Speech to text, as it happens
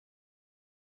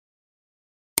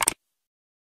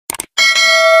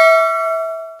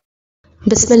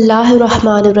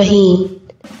Bismillahirrahmanirrahim.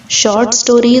 Short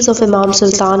stories of Imam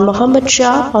Sultan Muhammad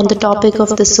Shah on the topic of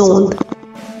Dasond.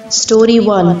 Story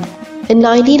 1. In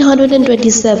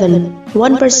 1927,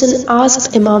 one person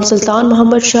asked Imam Sultan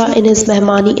Muhammad Shah in his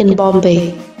Mehmani in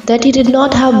Bombay that he did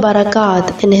not have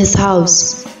barakat in his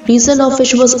house, reason of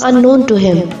which was unknown to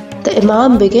him. The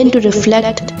Imam began to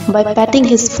reflect by patting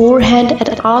his forehead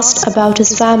and asked about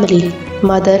his family,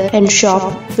 mother and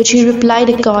shop, which he replied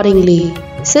accordingly.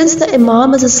 Since the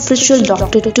Imam is a spiritual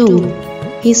doctor too,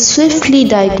 he swiftly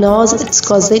diagnosed its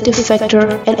causative factor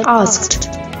and asked,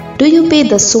 "Do you pay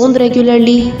Dasond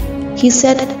regularly?" He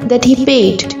said that he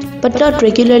paid, but not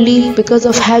regularly because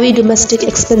of heavy domestic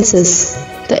expenses.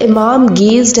 The Imam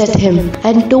gazed at him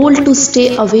and told to stay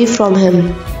away from him,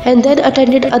 and then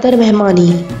attended other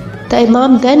Mehmani. The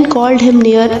Imam then called him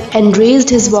near and raised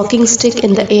his walking stick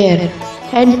in the air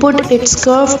and put its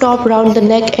curved top round the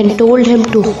neck and told him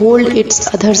to hold its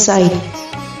other side.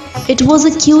 It was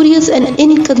a curious and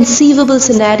inconceivable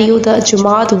scenario the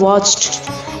Jamaat watched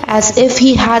as if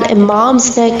he had Imam's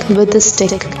neck with the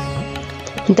stick.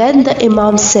 Then the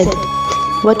Imam said,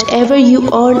 "Whatever you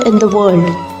earn in the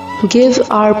world, give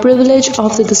our privilege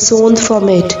of the Dasond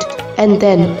from it, and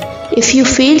then, if you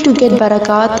fail to get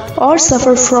barakat or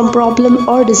suffer from problem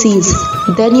or disease,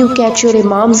 then you catch your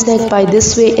Imam's neck by this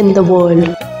way in the world."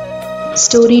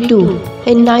 Story 2.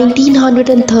 In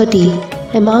 1930,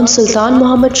 Imam Sultan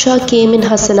Muhammad Shah came in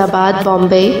Hassanabad,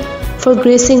 Bombay for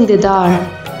gracing Didar.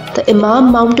 The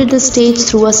Imam mounted the stage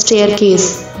through a staircase.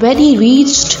 When he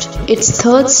reached its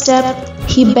third step,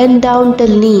 he bent down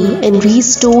till knee and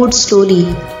restored slowly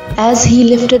as he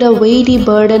lifted a weighty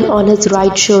burden on his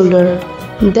right shoulder.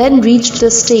 Then reached the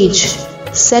stage,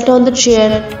 sat on the chair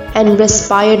and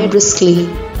respired briskly.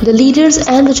 The leaders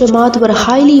and the Jamaat were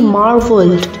highly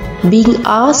marveled. Being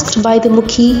asked by the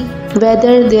Mukhi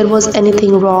whether there was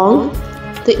anything wrong,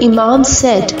 the Imam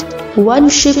said, "One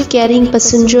ship carrying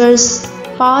passengers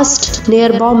passed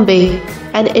near Bombay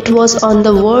and it was on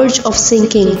the verge of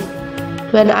sinking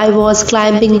when I was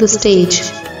climbing the stage.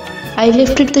 I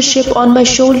lifted the ship on my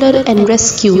shoulder and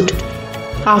rescued."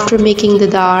 After making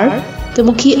the dar, the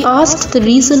Mukhi asked the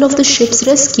reason of the ship's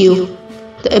rescue.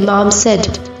 The Imam said,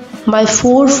 "My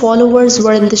 4 followers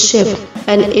were in the ship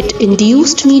and it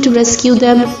induced me to rescue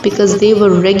them because they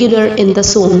were regular in the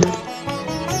Dasond."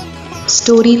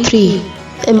 Story 3.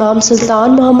 Imam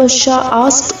Sultan Muhammad Shah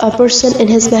asked a person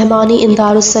in his Mehmani in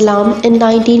Darussalam in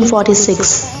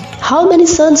 1946, "How many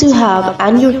sons you have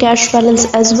and your cash balance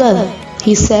as well?"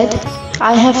 He said,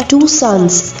 "I have 2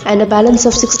 sons and a balance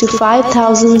of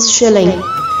 65,000 shilling.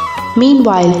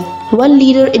 Meanwhile, one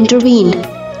leader intervened.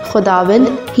 "Khudawind,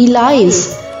 he lies."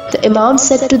 The Imam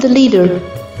said to the leader,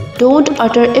 "Don't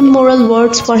utter immoral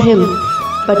words for him,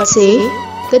 but say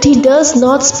that he does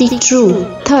not speak true."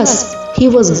 Thus, he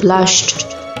was blushed.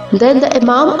 Then the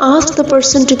Imam asked the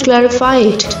person to clarify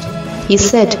it. He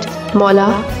said, "Mawla,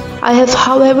 I have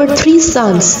however 3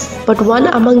 sons, but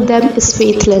one among them is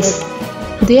faithless.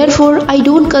 Therefore, I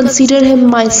don't consider him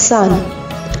my son.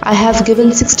 I have given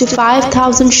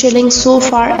 65,000 shillings so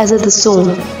far as a Dasond.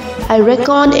 I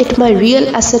reckon it my real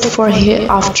asset for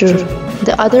hereafter.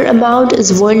 The other amount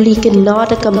is worldly,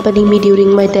 cannot accompany me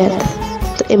during my death."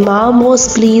 The Imam was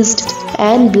pleased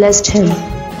and blessed him.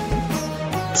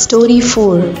 Story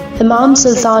 4. Imam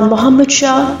Sultan Muhammad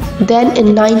Shah then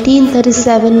in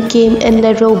 1937 came in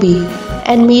Nairobi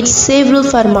and made several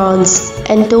farmans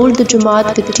and told the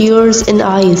Jamaat with tears in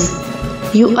eyes,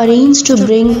 "You arranged to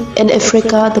bring in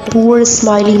Africa the poor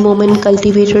Ismaili women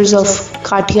cultivators of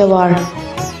Kathiawar.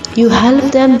 You help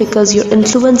them because your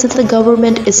influence in the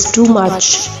government is too much.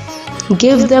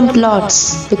 Give them plots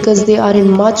because they are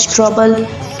in much trouble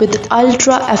with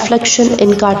ultra affliction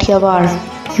in Kathiawar.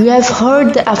 You have heard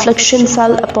the affliction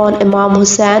fell upon Imam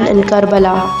Hussain in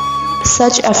Karbala.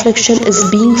 Such affliction is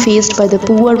being faced by the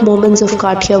poor women of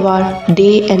Kathiawar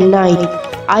day and night.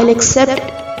 I'll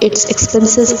accept its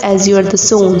expenses as your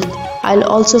Dasond. I'll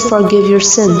also forgive your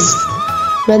sins.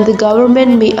 When the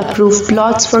government may approve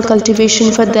plots for cultivation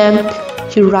for them,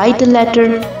 you write a letter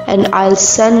and I'll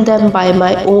send them by my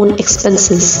own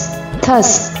expenses." Thus,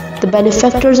 the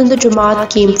benefactors in the Jamaat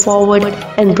came forward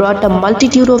and brought a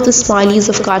multitude of the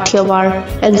Ismailis of Kathiawar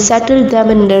and settled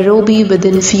them in Nairobi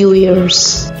within few years.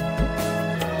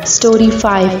 Story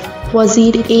 5.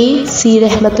 Wazir A. C.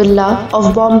 Rahmatullah of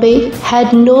Bombay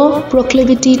had no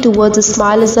proclivity towards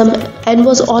Ismailism and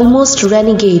was almost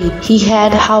renegade. He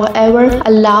had, however,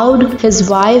 allowed his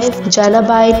wife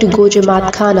Janabai to go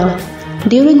Jamaat Khana.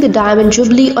 During the Diamond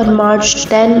Jubilee on March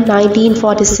 10,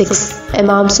 1946,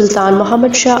 Imam Sultan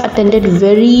Muhammad Shah attended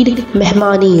varied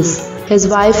mehmanis. His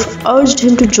wife urged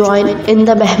him to join in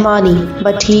the mehmani,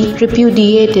 but he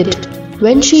repudiated.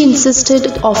 When she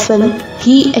insisted often,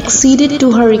 he acceded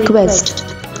to her request.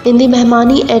 In the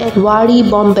mehmani at Wadi,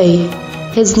 Bombay,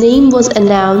 his name was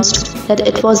announced that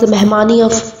it was the mehmani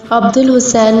of Abdul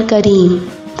Hussain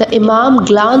Karim. The Imam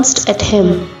glanced at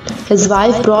him. His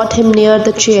wife brought him near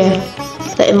the chair.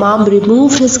 The Imam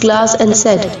removed his glass and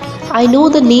said, "I know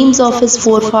the names of his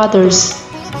forefathers."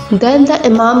 Then the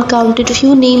Imam counted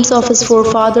few names of his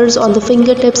forefathers on the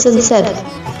fingertips and said,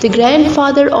 "The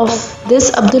grandfather of this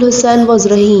Abdul Hussain was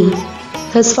Rahim.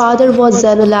 His father was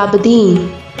Zainul Abidin.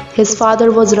 His father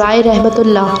was Rai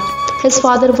Rahmatullah. His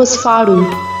father was Faru.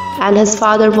 And his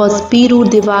father was Piru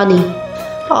Divani.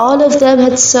 All of them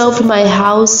had served my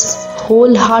house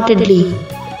wholeheartedly.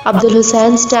 Abdul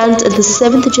Hussain stands at the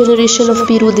 7th generation of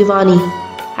Piru Divani,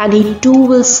 and he too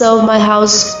will serve my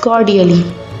house cordially.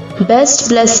 Best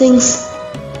blessings,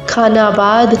 Khana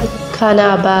Abad, Khana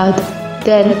Abad."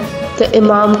 Then the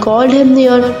Imam called him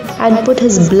near and put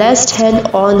his blessed hand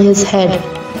on his head.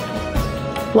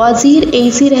 Wazir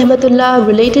A.C. Rahmatullah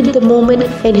related the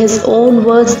moment in his own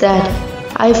words that,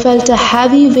 "I felt a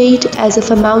heavy weight as of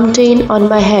a mountain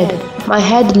on my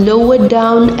head lowered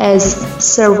down as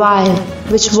servile,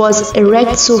 which was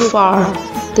erect so far.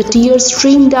 The tears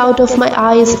streamed out of my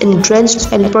eyes in drenched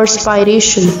and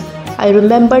perspiration. I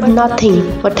remembered nothing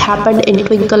what happened in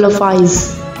twinkle of eyes."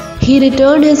 He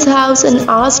returned his house and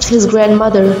asked his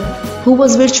grandmother, who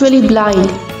was virtually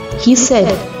blind. He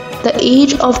said, "The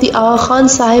age of the Aga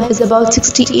Khan Sahib is about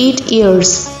 68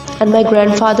 years. And my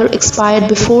grandfather expired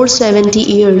before 70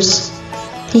 years.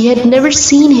 He had never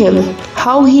seen him.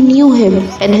 How he knew him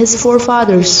and his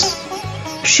forefathers?"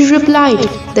 She replied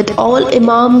that all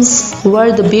Imams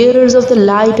were the bearers of the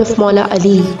light of Maula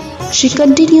Ali. She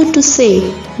continued to say,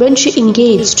 when she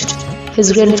engaged,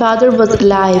 his grandfather was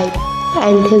alive,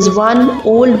 and his one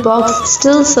old box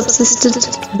still subsisted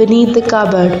beneath the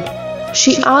cupboard.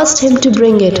 She asked him to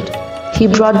bring it.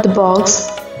 He brought the box,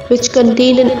 which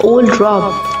contained an old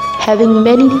robe, having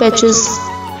many patches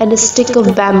and a stick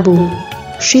of bamboo.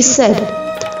 She said,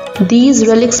 "These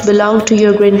relics belong to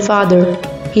your grandfather.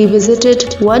 He visited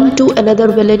one to another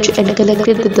village and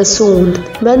collected the Dasond.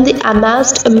 When the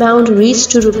amassed amount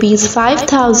reached to rupees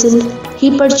 5,000,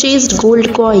 he purchased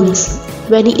gold coins,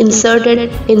 when he inserted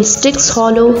in sticks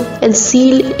hollow and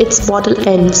sealed its bottle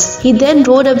ends. He then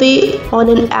rode away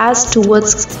on an ass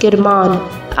towards Kirman.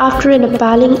 After an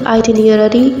appalling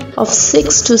itinerary of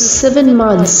 6 to 7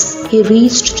 months, he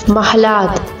reached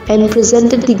Mahalat and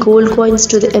presented the gold coins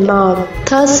to the Imam.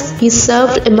 Thus, he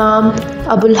served Imam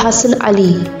Abul Hasan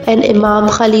Ali and Imam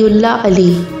Khaliullah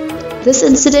Ali. This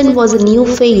incident was a new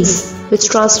phase which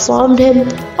transformed him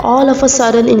all of a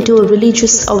sudden into a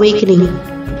religious awakening,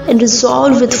 and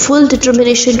resolved with full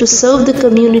determination to serve the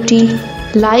community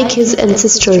like his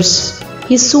ancestors.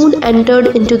 He soon entered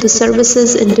into the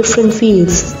services in different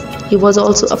fields. He was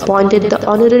also appointed the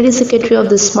Honorary Secretary of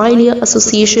the Ismaili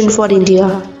Association for India,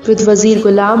 with Wazir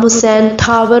Ghulam Hussain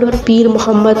Thawar Pir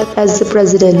Muhammad as the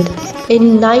President. In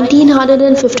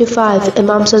 1955,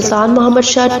 Imam Sultan Muhammad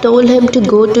Shah told him to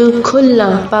go to Khulna,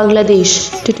 Bangladesh,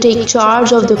 to take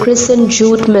charge of the Crescent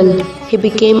Jute Mill. He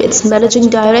became its managing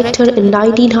director in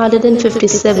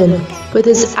 1957. With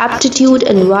his aptitude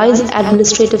and wise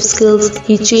administrative skills,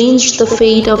 he changed the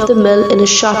fate of the mill in a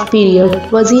short period.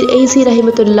 Wazir A.C.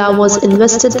 Rahmatullah was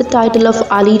invested the title of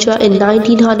Alija in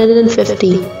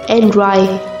 1950 and Rai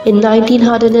in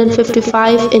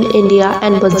 1955 in India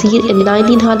and Wazir in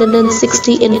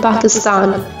 1960 in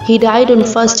Pakistan. He died on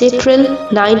 1st April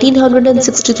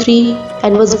 1963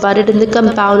 and was buried in the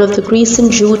compound of the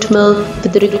Crescent Jute Mill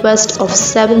with the request of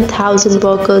 7,000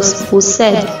 workers who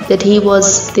said that he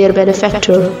was their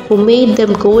benefactor, who made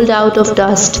them gold out of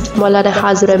dust. Maulana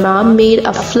Hazar Imam made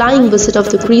a flying visit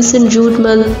of the Crescent Jute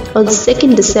Mill on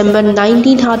 2nd December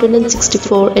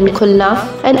 1964 in Khulna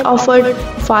and offered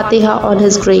Fatiha on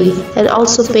his grave, and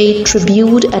also paid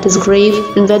tribute at his grave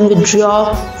and then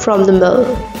withdraw from the mill.